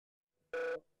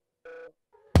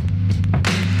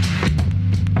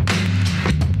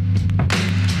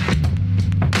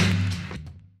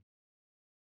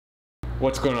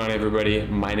What's going on, everybody?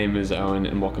 My name is Owen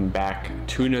and welcome back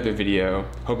to another video.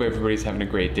 Hope everybody's having a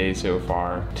great day so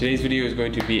far. Today's video is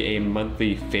going to be a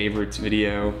monthly favorites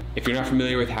video. If you're not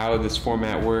familiar with how this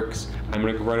format works, I'm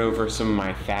going to run over some of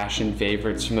my fashion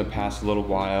favorites from the past little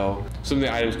while. Some of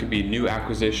the items could be new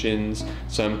acquisitions,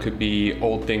 some could be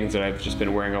old things that I've just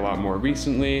been wearing a lot more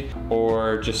recently,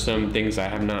 or just some things I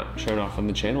have not shown off on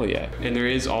the channel yet. And there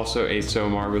is also a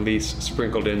SOMAR release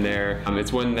sprinkled in there.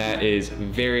 It's one that is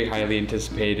very highly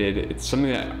anticipated. It's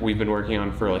something that we've been working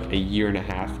on for like a year and a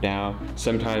half now.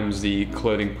 Sometimes the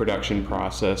clothing production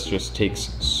process just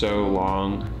takes so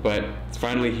long, but it's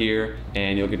finally here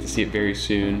and you'll get to see it very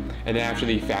soon. And then after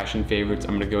the fashion favorites,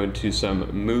 I'm gonna go into some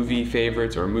movie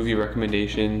favorites or movie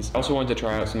recommendations. I also want to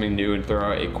try out something new and throw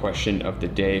out a question of the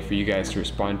day for you guys to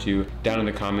respond to down in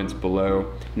the comments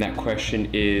below. And that question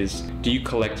is, do you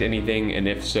collect anything? And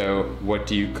if so, what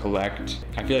do you collect?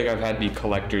 I feel like I've had the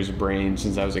collector's brain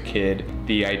since I was a kid.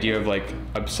 The idea of like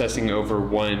obsessing over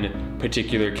one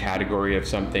particular category of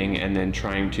something and then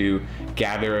trying to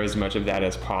gather as much of that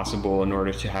as possible in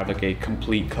order to have like a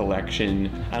complete collection.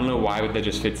 I don't know why, but that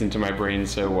just fits into my brain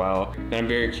so well. And I'm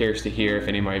very curious to hear if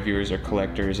any of my viewers are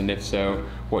collectors, and if so,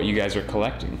 what you guys are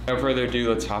collecting. Without further ado,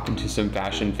 let's hop into some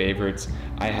fashion favorites.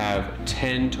 I have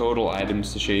 10 total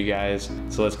items to show you guys,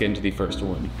 so let's get into the first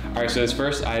one. All right, so this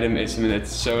first item is something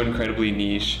that's so incredibly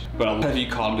niche, but a lot of you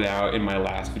called it out in my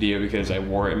last video because I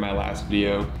wore it in my last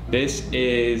video. This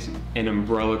is an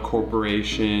Umbrella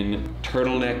Corporation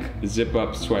turtleneck zip-up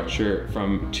sweatshirt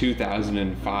from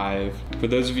 2005. For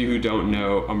those of you who don't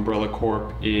know, Umbrella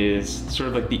Corp is sort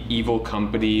of like the evil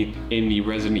company in the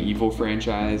Resident Evil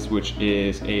franchise, which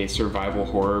is a survival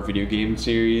horror video game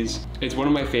series. It's one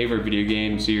of my favorite video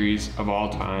game series of all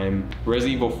time.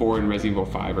 Resident Evil 4 and Resident Evil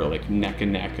 5 are like neck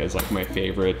and neck as like my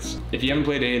favorites. If you haven't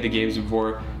played any of the games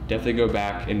before, definitely go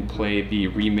back and play the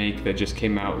remake that just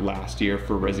came out last year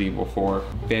for Resident Evil 4.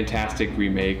 Fantastic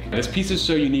remake. This piece is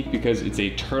so unique because it's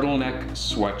a turtleneck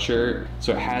sweatshirt.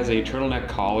 So it has a turtleneck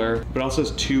collar, but also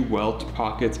has two welt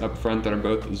pockets up front that are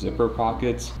both zipper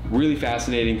pockets. Really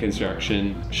fascinating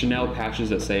construction. Chanel patches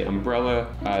that say Umbrella.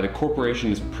 The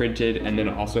corporation is printed, and then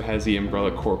it also has the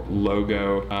Umbrella Corp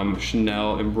logo.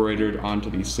 Chanel embroidered onto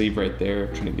the sleeve right there.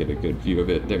 I'm trying to get a good view of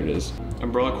it. There it is.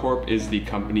 Umbrella Corp is the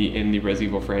company in the Resident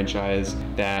Evil franchise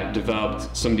that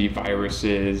developed some of the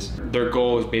viruses. Their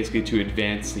goal is basically to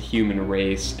advance the human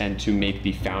race and to make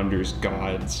the founders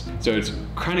gods. So it's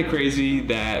kind of crazy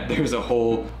that there's a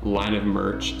whole line of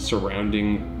merch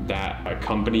surrounding that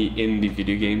company in the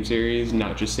video game series,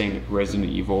 not just saying like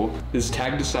Resident Evil. This is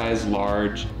tagged to size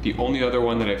large. The only other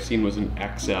one that I've seen was an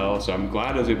XL, so I'm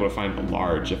glad I was able to find a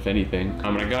large, if anything.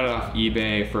 And I got it off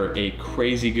eBay for a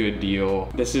crazy good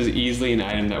deal. This is easily an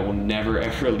item that will never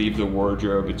ever leave the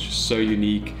wardrobe. It's just so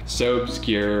unique, so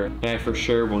obscure, and I for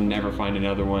sure will never find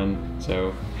another one.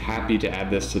 So happy to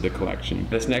add this to the collection.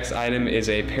 This next item is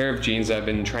a pair of jeans I've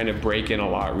been trying to break in a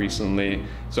lot recently.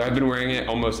 So I've been wearing it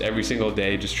almost every single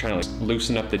day, just trying to like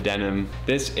loosen up the denim.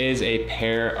 This is a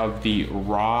pair of the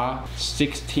raw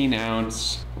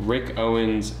 16-ounce Rick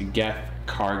Owens Geth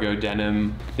cargo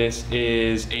denim. This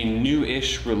is a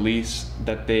new-ish release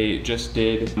that they just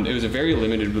did. It was a very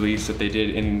limited release that they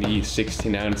did in the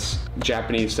 16-ounce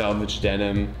Japanese salvage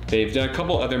denim. They've done a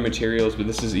couple other materials, but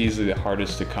this is easily the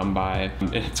hardest to come by.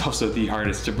 And it's also the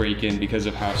hardest to break in because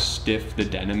of how stiff the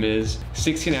denim is.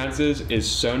 16 ounces is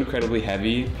so incredibly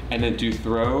heavy, and then to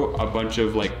throw a bunch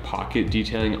of like pocket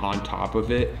detailing on top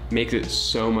of it makes it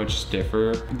so much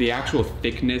stiffer. The actual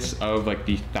thickness of like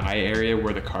the thigh area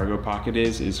where the cargo pocket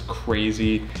is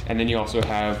crazy. And then you also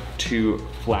have two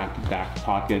flap back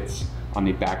pockets on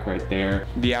the back right there.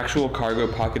 The actual cargo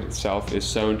pocket itself is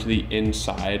sewn to the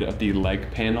inside of the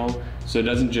leg panel, so it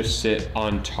doesn't just sit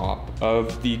on top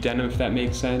of the denim, if that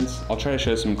makes sense. I'll try to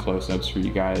show some close-ups for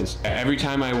you guys. Every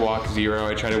time I walk zero,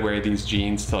 I try to wear these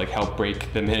jeans to like help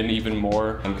break them in even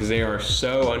more because they are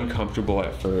so uncomfortable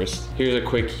at first. Here's a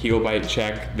quick heel bite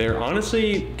check. They're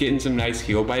honestly getting some nice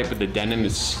heel bite, but the denim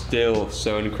is still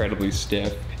so incredibly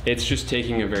stiff. It's just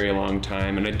taking a very long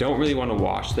time, and I don't really want to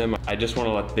wash them. I just want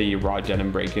to let the raw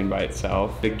denim break in by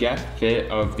itself. The Geth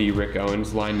fit of the Rick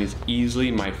Owens line is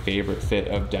easily my favorite fit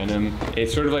of denim.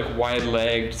 It's sort of like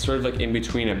wide-legged, sort of like in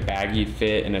between a baggy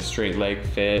fit and a straight leg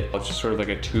fit. It's just sort of like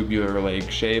a tubular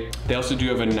leg shape. They also do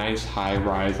have a nice high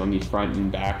rise on the front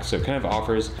and back, so it kind of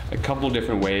offers a couple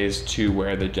different ways to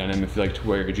wear the denim if you like to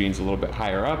wear your jeans a little bit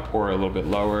higher up or a little bit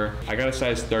lower. I got a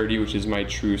size 30, which is my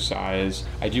true size.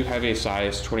 I do have a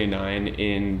size $1.29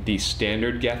 in the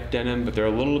standard Geth denim, but they're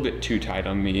a little bit too tight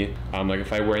on me. Like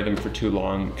if I wear them for too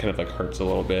long, it kind of like hurts a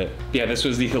little bit. Yeah, this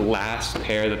was the last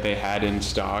pair that they had in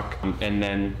stock, and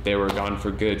then they were gone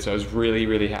for good. So I was really,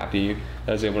 really happy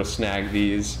I was able to snag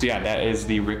these. So yeah, that is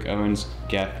the Rick Owens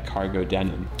Geth cargo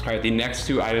denim. All right, the next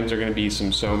two items are gonna be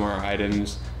some SOMAR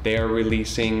items. They are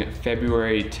releasing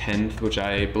February 10th, which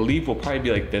I believe will probably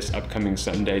be like this upcoming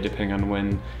Sunday, depending on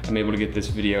when I'm able to get this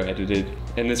video edited.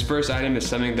 And this first item is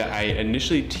something that I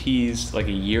initially teased like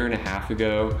a year and a half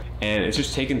ago, and it's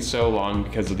just taken so long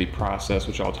because of the process,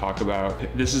 which I'll talk about.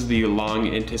 This is the long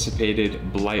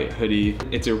anticipated BLIGHT hoodie.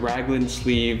 It's a raglan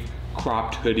sleeve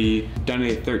cropped hoodie done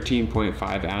in a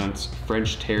 13.5 ounce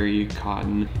French terry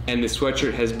cotton, and the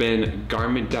sweatshirt has been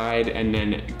garment dyed and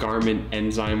then garment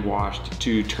enzyme washed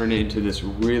to turn it into this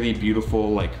really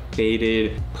beautiful like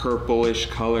faded purplish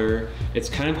color. It's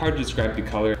kind of hard to describe the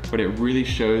color, but it really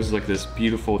shows like this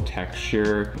beautiful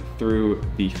texture through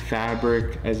the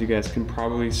fabric, as you guys can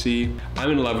probably see.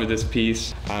 I'm in love with this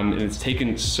piece, and it's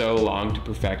taken so long to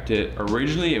perfect it.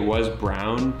 Originally it was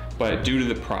brown, but due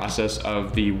to the process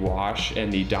of the wash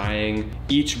and the dyeing,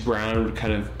 each brown would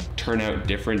kind of turn out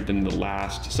different than the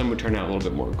last. Some would turn out a little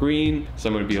bit more green,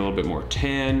 some would be a little bit more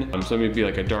tan, some would be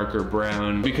like a darker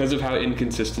brown. Because of how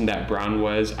inconsistent that brown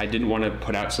was, I didn't want to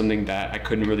put out something that I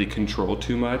couldn't really control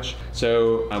too much.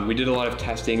 So we did a lot of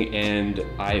testing, and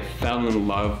I fell in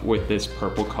love with this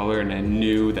purple color, and I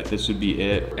knew that this would be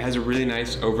it. It has a really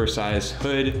nice oversized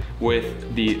hood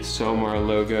with the SOMAR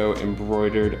logo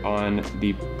embroidered on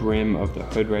the brim of the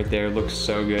hood right there. It looks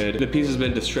so good. The piece has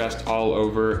been distressed all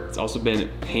over. It's also been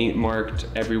paint marked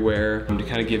everywhere to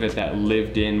kind of give it that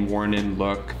lived in, worn in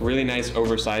look. Really nice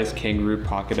oversized kangaroo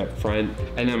pocket up front.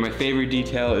 And then my favorite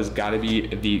detail is gotta be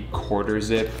the quarter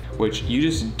zip, which you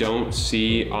just don't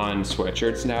see on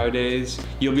sweatshirts nowadays.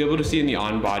 You'll be able to see in the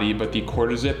on body, but the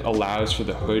quarter zip allows for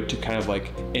the hood to kind of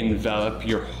like envelop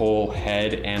your whole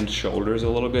head and shoulders a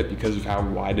little bit because of how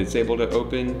wide it's able to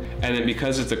open. And then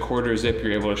because it's a quarter zip,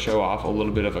 you're able to show off a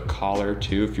little bit of a collar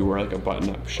too if you wear like a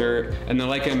button-up shirt. And then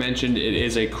like I mentioned, it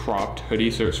is a cropped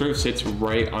hoodie, so it sort of sits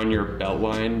right on your belt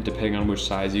line depending on which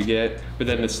size you get. But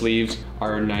then the sleeves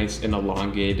are nice and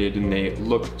elongated, and they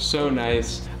look so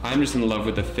nice. I'm just in love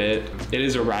with the fit. It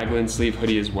is a raglan sleeve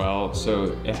hoodie as well,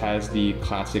 so it has the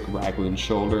classic raglan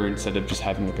shoulder instead of just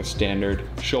having like a standard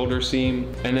shoulder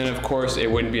seam. And then of course it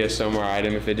wouldn't be a SOMAR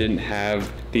item if it didn't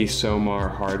have the SOMAR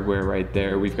hardware right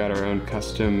there. We've got our own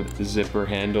custom zipper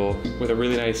handle with a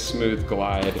really nice smooth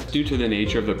glide. Due to the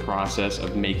nature of the process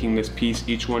of making this piece,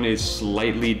 each one is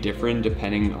slightly different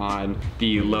depending on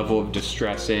the level of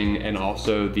distressing and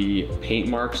also the paint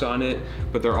marks on it,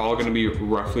 but they're all gonna be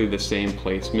roughly the same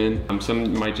placement.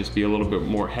 Some might just be a little bit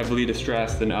more heavily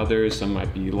distressed than others, some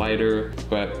might be lighter,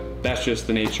 but that's just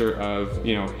the nature of,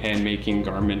 you know, hand making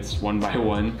garments one by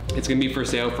one. It's gonna be for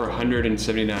sale for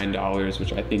 $179,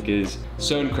 which I think is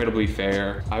so incredibly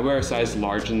fair. I wear a size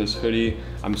large in this hoodie.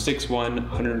 I'm 6'1",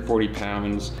 140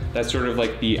 pounds. That's sort of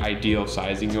like the ideal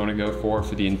sizing you wanna go for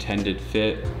the intended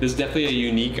fit. This is definitely a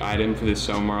unique item for the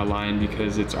SOMAR line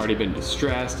because it's already been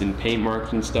distressed and paint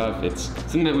marked and stuff. It's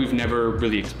something that we've never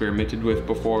really experimented with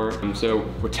before. So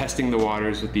we're testing the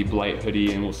waters with the BLIGHT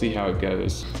hoodie, and we'll see how it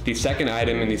goes. The second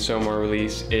item in the SOMAR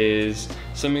release is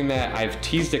something that I've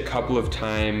teased a couple of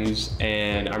times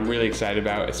and I'm really excited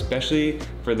about, especially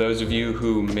for those of you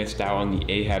who missed out on the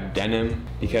AHAB denim,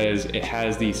 because it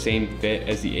has the same fit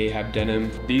as the AHAB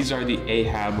denim. These are the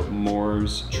AHAB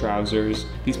Moors trousers.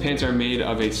 These pants are made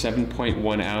of a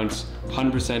 7.1 ounce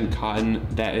 100% cotton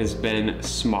that has been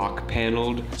smock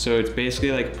paneled. So it's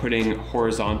basically like putting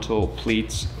horizontal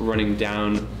pleats running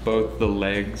down both the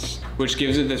legs, which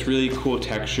gives it this really cool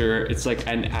texture. It's like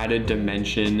an added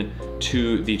dimension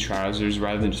to the trousers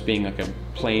rather than just being like a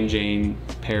plain Jane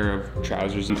pair of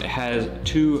trousers. It has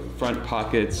two front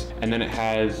pockets, and then it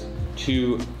has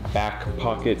two back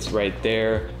pockets right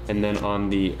there, and then on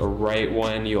the right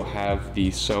one you'll have the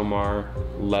SOMAR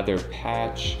leather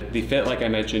patch. The fit, like I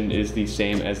mentioned, is the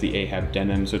same as the AHAB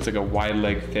denim, so it's like a wide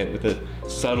leg fit with a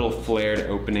subtle flared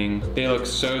opening. They look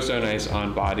so nice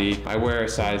on body. I wear a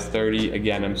size 30.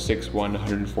 Again, I'm 6'1",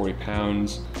 140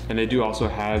 pounds, and they do also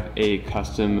have a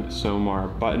custom SOMAR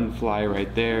button fly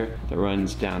right there that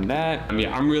runs down that.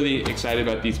 Yeah, I'm really excited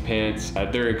about these pants.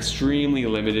 They're extremely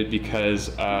limited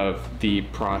because of the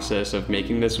process of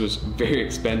making this was very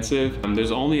expensive.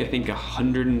 There's only, I think,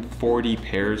 140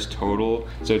 pairs total,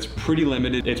 so it's pretty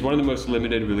limited. It's one of the most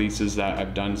limited releases that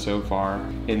I've done so far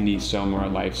in the SOMAR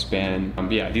lifespan.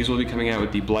 But yeah, these will be coming out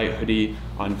with the BLIGHT hoodie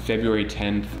on February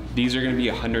 10th. These are gonna be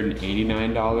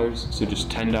 $189, so just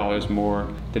 $10 more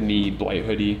than the BLIGHT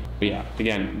hoodie. But yeah,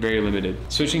 again, very limited.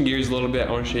 Switching gears a little bit,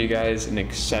 I wanna show you guys an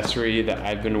accessory that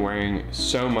I've been wearing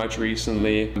so much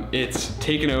recently. It's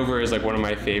taken over as like one of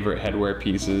my favorite headwear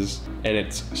pieces, and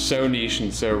it's so niche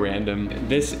and so random.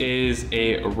 This is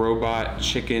a robot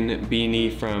chicken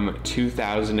beanie from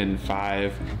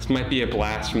 2005. This might be a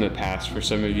blast from the past for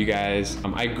some of you guys.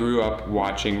 I grew up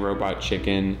watching Robot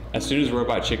Chicken. As soon as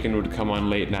Robot Chicken would come on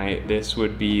late night, this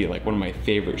would be like one of my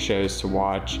favorite shows to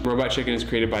watch. Robot Chicken is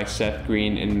created by Seth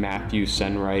Green and Matthew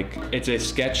Senreich. It's a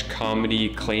sketch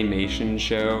comedy claymation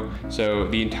show. So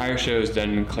the entire show is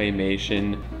done in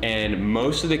claymation, and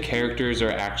most of the characters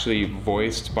are actually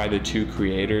voiced by the two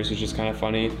creators, which is kind of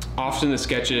funny. Often the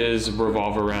sketches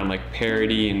revolve around like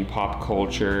parody and pop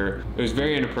culture. It was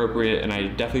very inappropriate, and I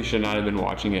definitely should not have been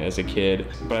watching it as a kid,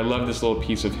 but I love this little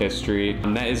piece of history.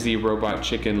 And that is the Robot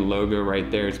Chicken logo right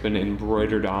there. It's been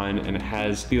embroidered on, and it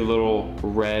has the little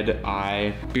red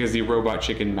eye because the Robot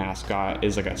Chicken mascot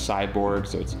is like a cyborg,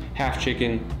 so it's half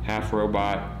chicken, half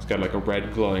robot. It's got like a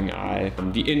red glowing eye.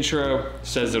 The intro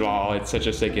says it all. It's such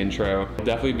a sick intro. You'll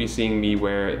definitely be seeing me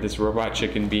wear this Robot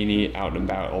Chicken beanie out and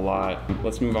about a lot.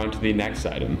 Let's move on to the next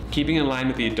item. Keeping in line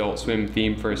with the Adult Swim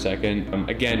theme for a second,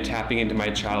 again, tapping into my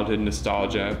childhood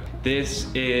nostalgia. This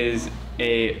is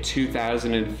a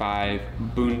 2005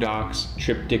 Boondocks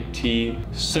triptych tee.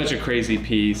 Such a crazy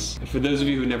piece. For those of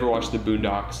you who never watched the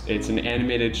Boondocks, it's an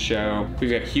animated show.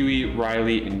 We've got Huey,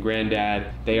 Riley, and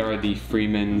Granddad. They are the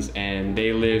Freemans, and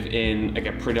they live in like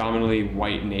a predominantly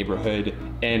white neighborhood,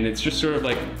 and it's just sort of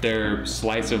like their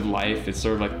slice of life. It's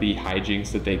sort of like the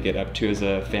hijinks that they get up to as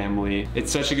a family.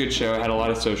 It's such a good show. It had a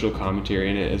lot of social commentary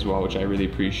in it as well, which I really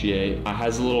appreciate. It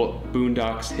has a little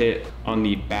Boondocks hit on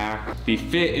the back. The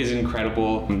fit is incredible.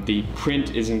 The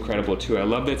print is incredible too. I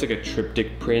love that it's like a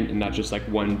triptych print and not just like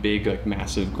one big like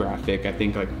massive graphic. I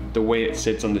think like the way it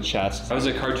sits on the chest. I was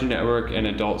a Cartoon Network and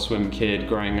Adult Swim kid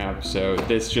growing up, so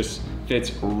this just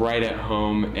fits right at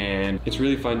home, and it's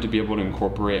really fun to be able to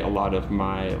incorporate a lot of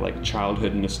my like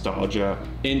childhood nostalgia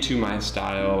into my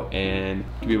style and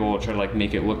to be able to try to like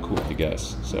make it look cool, I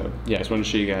guess. So yeah, I just want to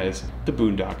show you guys the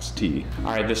Boondocks tee.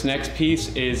 All right, this next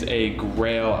piece is a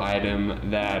grail item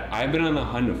that I've been on the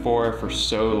hunt for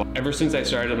so long. Ever since I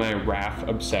started my RAF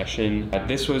obsession,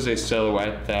 this was a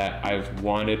silhouette that I've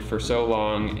wanted for so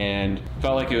long and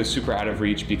felt like it was super out of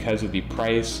reach because of the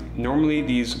price. Normally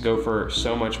these go for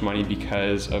so much money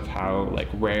because of how like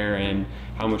rare and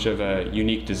how much of a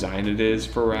unique design it is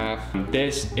for RAF.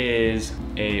 This is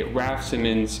a Raf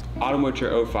Simons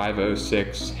Automotor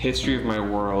 0506 History of My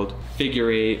World figure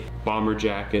 8 bomber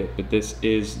jacket, but this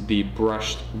is the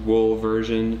brushed wool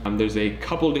version. There's a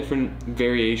couple different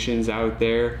variations out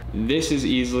there. This is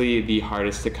easily the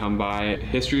hardest to come by.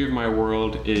 History of My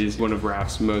World is one of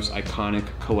RAF's most iconic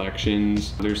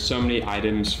collections. There's so many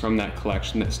items from that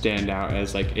collection that stand out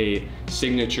as like a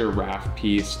signature RAF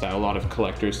piece that a lot of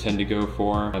collectors tend to go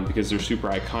for because they're super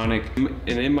iconic.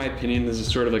 And in my opinion, this is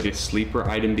sort of like a sleeper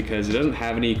item because it doesn't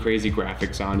have any crazy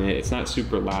graphics on it. It's not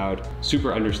super loud,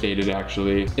 super understated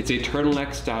actually. It's a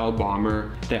turtleneck style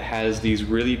bomber that has these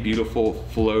really beautiful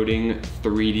floating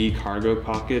 3D cargo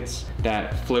pockets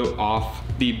that float off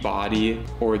the body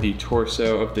or the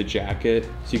torso of the jacket.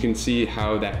 So you can see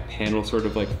how that panel sort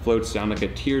of like floats down like a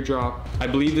teardrop. I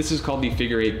believe this is called the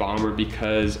figure 8 bomber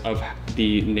because of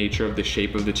the nature of the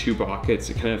shape of the two pockets.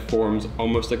 It kind of forms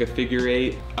almost like a figure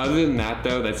 8. Other than that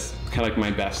though, that's kind of like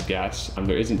my best guess.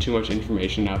 There isn't too much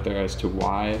information out there as to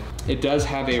why. It does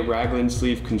have a raglan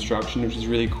sleeve construction, which is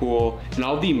really cool. And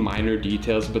all the minor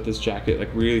details about this jacket like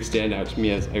really stand out to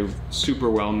me as a super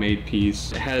well made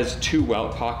piece. It has two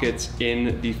welt pockets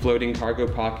in the floating cargo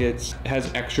pockets. It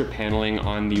has extra paneling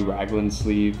on the raglan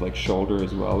sleeve, like shoulder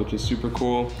as well, which is super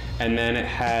cool. And then it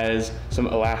has some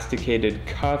elasticated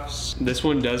cuffs. This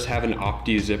one does have an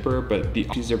opti zipper, but the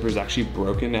opti zipper is actually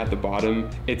broken at the bottom.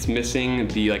 It's missing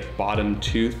the like bottom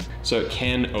tooth, so it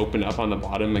can open up on the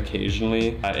bottom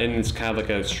occasionally, and it's kind of like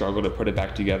a struggle to put it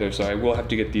back together, so I will have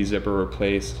to get the zipper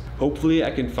replaced. Hopefully I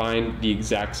can find the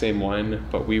exact same one,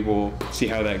 but we will see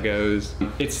how that goes.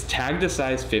 It's tagged a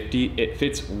size 50. It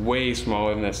fits way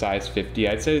smaller than a size 50.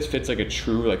 I'd say this fits like a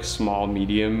true like small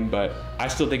medium, but I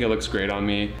still think it looks great on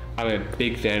me. I'm a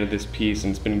big fan of this piece and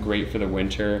it's been great for the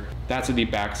winter. That's what the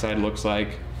backside looks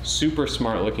like. Super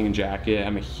smart looking jacket.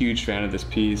 I'm a huge fan of this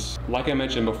piece. Like I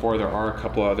mentioned before, there are a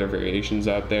couple other variations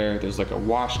out there. There's like a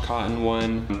wash cotton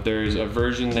one. There's a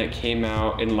version that came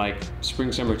out in like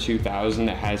spring summer 2000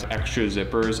 that has extra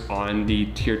zippers on the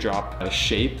teardrop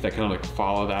shape that kind of like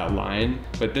follow that line.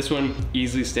 But this one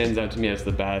easily stands out to me as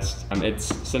the best. It's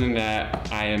something that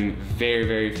I am very,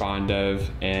 very fond of,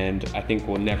 and I think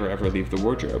will never ever leave the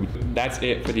wardrobe. That's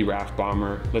it for the Raft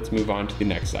Bomber. Let's move on to the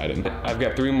next item. I've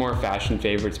got 3 more fashion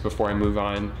favorites before I move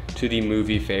on to the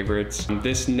movie favorites.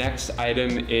 This next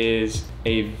item is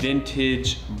a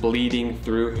vintage Bleeding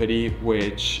Through hoodie,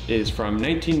 which is from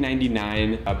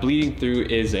 1999. Bleeding Through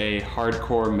is a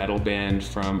hardcore metal band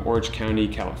from Orange County,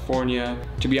 California.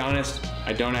 To be honest,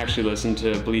 I don't actually listen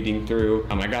to Bleeding Through.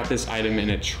 I got this item in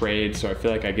a trade, so I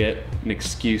feel like I get an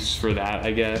excuse for that,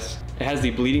 I guess. It has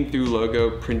the Bleeding Through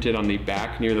logo printed on the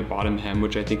back near the bottom hem,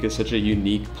 which I think is such a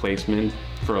unique placement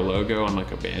for a logo on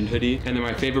like a band hoodie. And then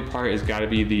my favorite part has gotta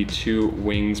be the 2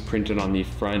 wings printed on the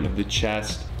front of the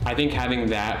chest. I think having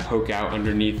that poke out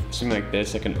underneath something like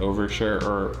this, like an overshirt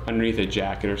or underneath a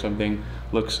jacket or something,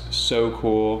 looks so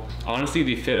cool. Honestly,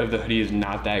 the fit of the hoodie is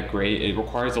not that great. It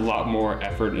requires a lot more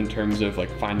effort in terms of like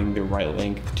finding the right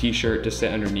length t-shirt to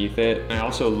sit underneath it. And I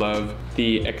also love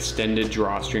the extended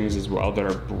drawstrings as well that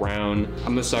are brown.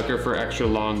 I'm a sucker for extra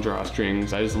long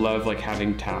drawstrings. I just love like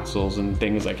having tassels and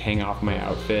things like hang off my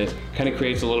outfit. Kind of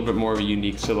creates a little bit more of a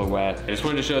unique silhouette. I just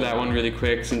wanted to show that one really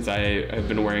quick since I have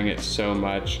been wearing it so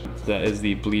much. That is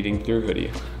the Bleeding Through hoodie.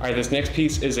 All right, this next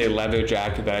piece is a leather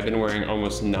jacket that I've been wearing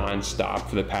almost non-stop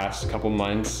for the past couple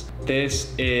months.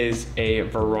 This is a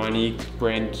Veronique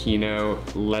Branchino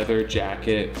leather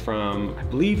jacket from, I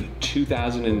believe,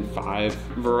 2005.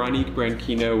 Veronique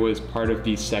Branchino was part of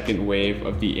the second wave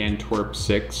of the Antwerp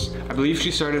 6. I believe she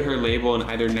started her label in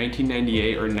either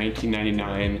 1998 or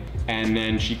 1999, and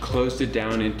then she closed it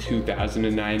down in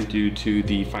 2009 due to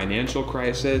the financial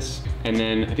crisis. And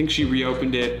then I think she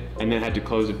reopened it and then had to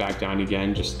close it back down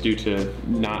again just due to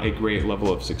not a great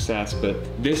level of success. But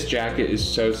this jacket is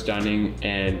so stunning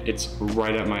and it's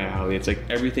right up my alley. It's like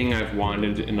everything I've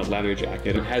wanted in a leather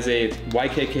jacket. It has a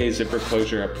YKK zipper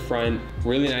closure up front,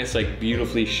 really nice like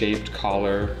beautifully shaped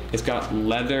collar. It's got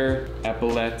leather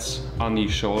epaulets on the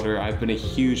shoulder. I've been a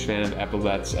huge fan of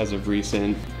epaulets as of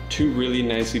recent. 2 really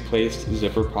nicely placed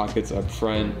zipper pockets up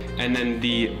front. And then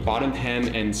the bottom hem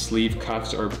and sleeve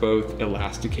cuffs are both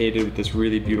elasticated with this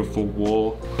really beautiful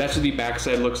wool. That's what the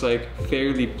backside looks like,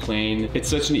 fairly plain. It's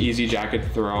such an easy jacket to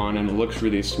throw on and it looks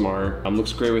really smart.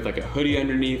 Looks great with like a hoodie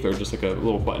underneath or just like a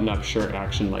little button-up shirt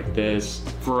action like this.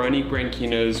 Veronique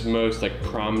Branchino's most like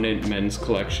prominent men's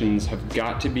collections have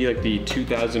got to be like the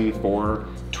 2004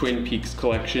 Twin Peaks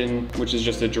collection, which is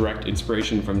just a direct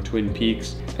inspiration from Twin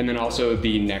Peaks. And then also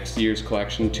the next year's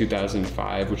collection,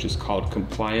 2005, which is called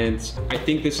Compliance. I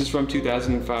think this is from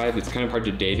 2005. It's kind of hard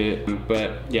to date it,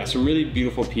 but yeah, some really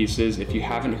beautiful pieces. If you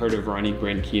haven't heard of Veronique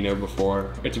Branchino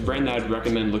before, it's a brand that I'd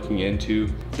recommend looking into.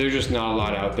 There's just not a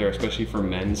lot out there, especially for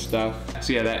men's stuff.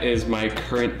 So yeah, that is my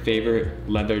current favorite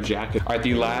leather jacket. All right,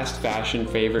 the last fashion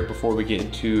favorite before we get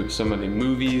into some of the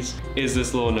movies is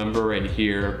this little number right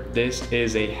here. This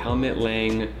is a Helmut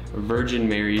Lang Virgin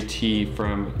Mary tee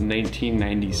from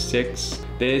 1996.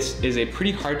 This is a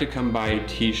pretty hard to come by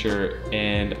t-shirt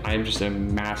and I'm just a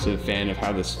massive fan of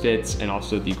how this fits and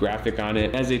also the graphic on it.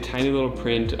 It has a tiny little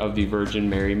print of the Virgin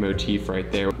Mary motif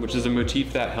right there, which is a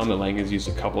motif that Helmut Lang has used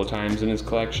a couple of times in his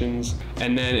collections.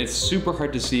 And then it's super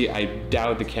hard to see. I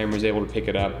doubt the camera is able to pick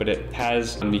it up, but it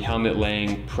has the Helmut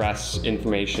Lang press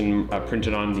information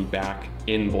printed on the back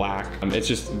in black. It's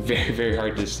just very, very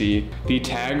hard to see. The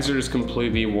tags are just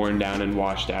completely worn down and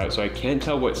washed out, so I can't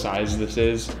tell what size this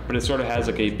is, but it sort of has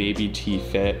like a baby tee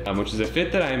fit, which is a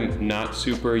fit that I'm not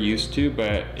super used to,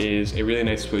 but is a really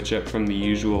nice switch up from the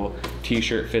usual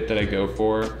t-shirt fit that I go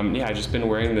for. Yeah, I've just been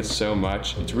wearing this so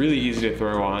much. It's really easy to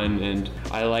throw on, and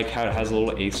I like how it has a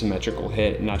little asymmetrical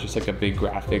hit, not just like a big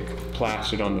graphic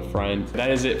plastered on the front.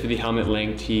 That is it for the Helmut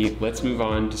Lang tee. Let's move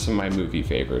on to some of my movie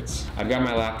favorites. I've got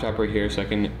my laptop right here so I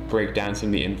can break down some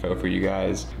of the info for you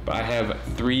guys, but I have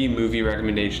 3 movie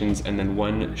recommendations and then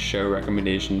 1 show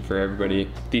recommendation for everybody.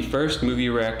 The first movie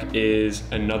rec is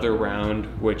Another Round,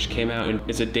 which came out and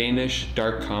it's a Danish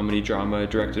dark comedy drama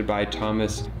directed by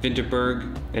Thomas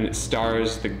Vinterberg, and it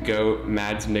stars the GOAT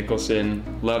Mads Mikkelsen.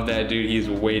 Love that dude, he's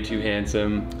way too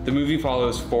handsome. The movie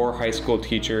follows 4 high school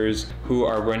teachers who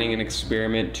are running an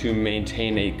experiment to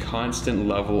maintain a constant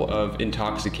level of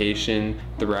intoxication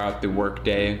throughout the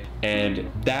workday, and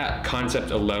that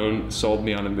concept alone sold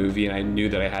me on the movie and I knew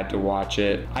that I had to watch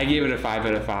it. it. I gave it a 5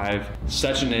 out of 5.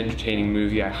 Such an entertaining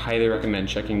movie. I highly recommend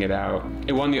checking it out.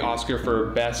 It won the Oscar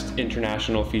for Best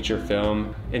International Feature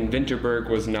Film, and Vinterberg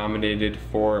was nominated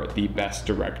for the Best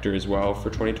Director as well for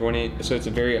 2020. So it's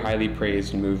a very highly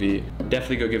praised movie.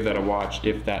 Definitely go give that a watch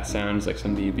if that sounds like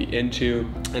something you'd be into.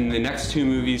 And the next two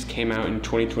movies came out in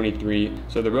 2023,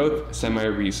 so they're both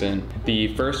semi-recent.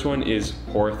 The first one is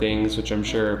Poor Things, which I'm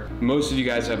sure most of you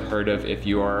guys have heard of if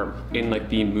you are in like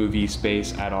the movie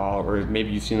space at all, or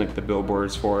maybe you've seen like the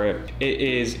billboards for it. It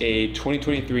is a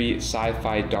 2023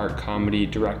 sci-fi dark comedy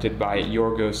directed by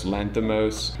Yorgos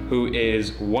Lanthimos, who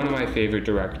is one of my favorite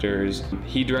directors.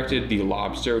 He directed The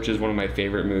Lobster, which is one of my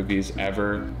favorite movies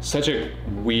ever. Such a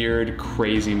weird,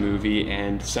 crazy movie,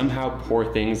 and somehow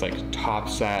Poor Things like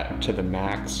tops that to the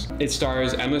max. It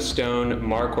stars Emma Stone,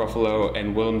 Mark Ruffalo,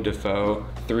 and Willem Dafoe,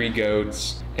 three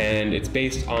goats, and it's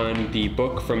based on the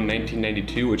book from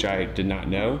 1992, which I did not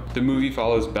know. The movie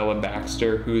follows Bella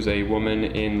Baxter, who's a woman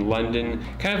in London,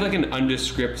 kind of like an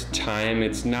undescript time.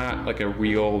 It's not like a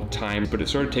real time, but it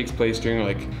sort of takes place during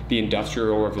like the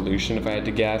Industrial Revolution, if I had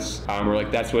to guess, or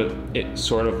like that's what it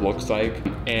sort of looks like.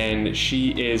 And she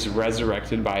is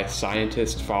resurrected by a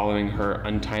scientist following her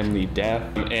untimely death,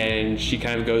 and she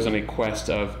kind of goes on a quest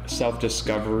of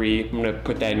self-discovery. I'm gonna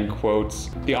put that in quotes.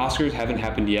 The Oscars haven't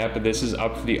happened yet, but this is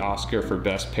up for the Oscar for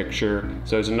Best Picture,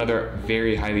 so it's another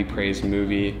very highly praised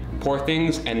movie. Poor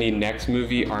Things and the next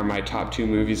movie are my top two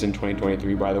movies in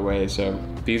 2023, by the way, so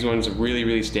these ones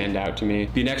really stand out to me.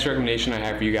 The next recommendation I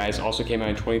have for you guys also came out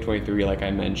in 2023, like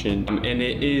I mentioned, and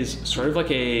it is sort of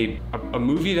like a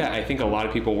movie that I think a lot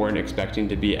of people weren't expecting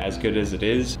to be as good as it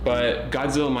is. But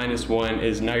Godzilla Minus One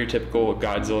is not your typical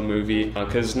Godzilla movie,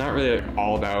 because it's not really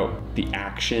all about the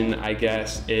action, I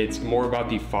guess. It's more about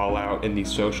the fallout and the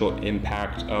social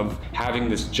impact of having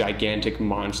this gigantic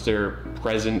monster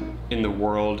present in the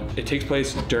world. It takes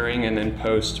place during and then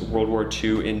post World War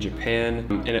II in Japan,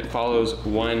 and it follows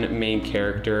one main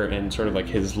character and sort of like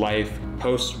his life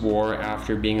post-war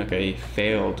after being like a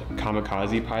failed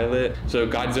kamikaze pilot. So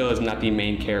Godzilla is not the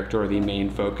main character or the main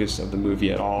focus of the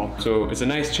movie at all. So it's a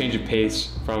nice change of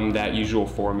pace from that usual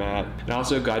format. And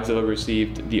also Godzilla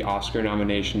received the Oscar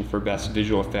nomination for Best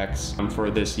Visual Effects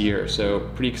for this year. So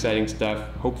pretty exciting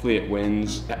stuff. Hopefully it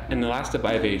wins. And the last up,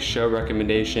 I have a show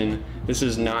recommendation. This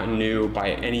is not new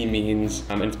by any means,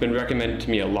 and it's been recommended to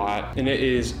me a lot, and it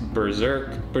is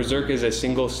Berserk. Berserk is a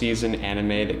single season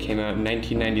anime that came out in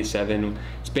 1997.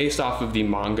 It's based off of the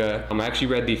manga. I actually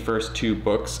read the first two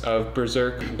books of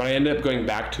Berserk, but I ended up going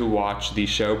back to watch the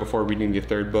show before reading the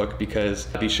third book because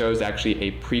the show is actually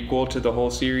a prequel to the whole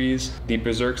series. The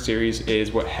Berserk series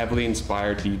is what heavily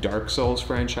inspired the Dark Souls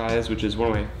franchise, which is one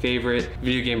of my favorite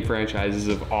video game franchises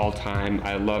of all time.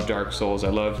 I love Dark Souls. I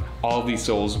love all the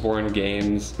Soulsborne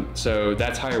games. So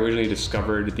that's how I originally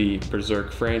discovered the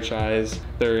Berserk franchise.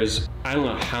 There's, I don't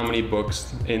know how many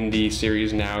books in the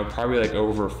series now, probably like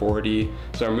over 40.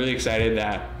 So I'm really excited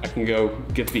that I can go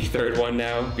get the third one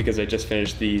now because I just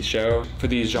finished the show. For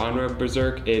the genre of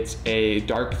Berserk, it's a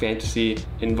dark fantasy,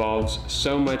 involves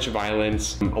so much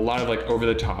violence, a lot of like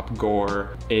over-the-top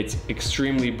gore. It's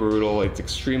extremely brutal, it's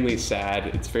extremely sad,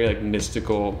 it's very like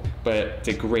mystical, but it's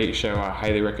a great show. I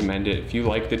highly recommend it. If you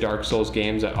like the Dark Souls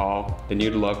games at all, then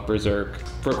you'd love Berserk.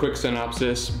 For a quick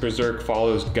synopsis, Berserk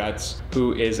follows Guts,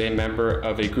 who is a member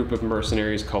of a group of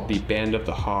mercenaries called the Band of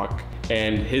the Hawk,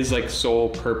 and his like sole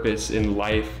purpose in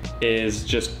life is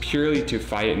just purely to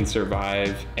fight and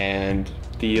survive, and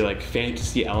the like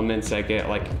fantasy elements that get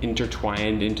like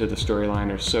intertwined into the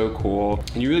storyline are so cool,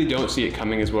 and you really don't see it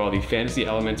coming as well. The fantasy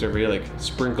elements are really like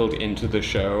sprinkled into the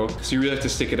show, so you really have to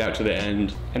stick it out to the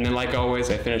end. And then like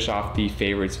always, I finish off the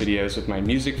favorites videos with my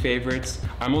music favorites.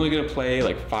 I'm only gonna play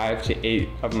like 5 to 8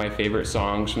 of my favorite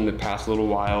songs from the past little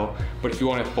while, but if you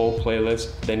want a full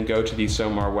playlist, then go to the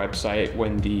SOMAR website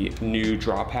when the new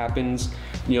drop happens,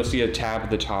 and you'll see a tab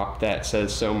at the top that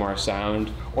says SOMAR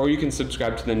Sound, or you can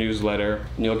subscribe to the newsletter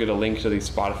and you'll get a link to the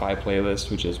Spotify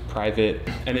playlist, which is private,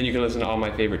 and then you can listen to all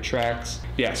my favorite tracks.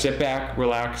 Yeah, sit back,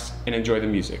 relax, and enjoy the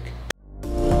music.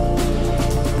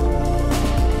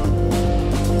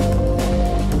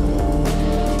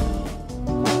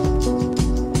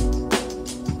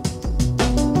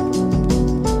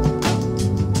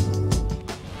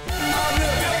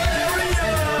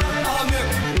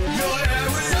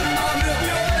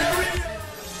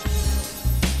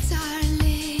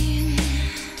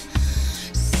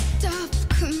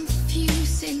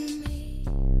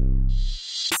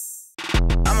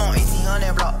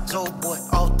 Block, so boy,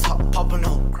 off top.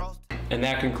 And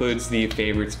that concludes the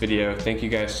favorites video. Thank you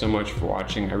guys so much for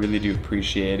watching. I really do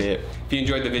appreciate it. If you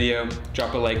enjoyed the video,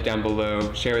 drop a like down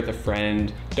below, share with a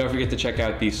friend. Don't forget to check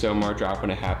out the SOMAR drop when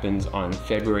it happens on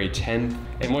February 10th.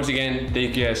 And once again,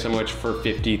 thank you guys so much for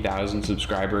 50,000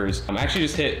 subscribers. I actually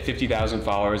just hit 50,000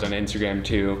 followers on Instagram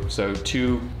too. So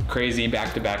 2 crazy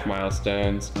back-to-back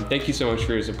milestones. Thank you so much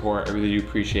for your support. I really do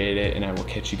appreciate it. And I will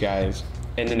catch you guys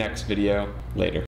in the next video later.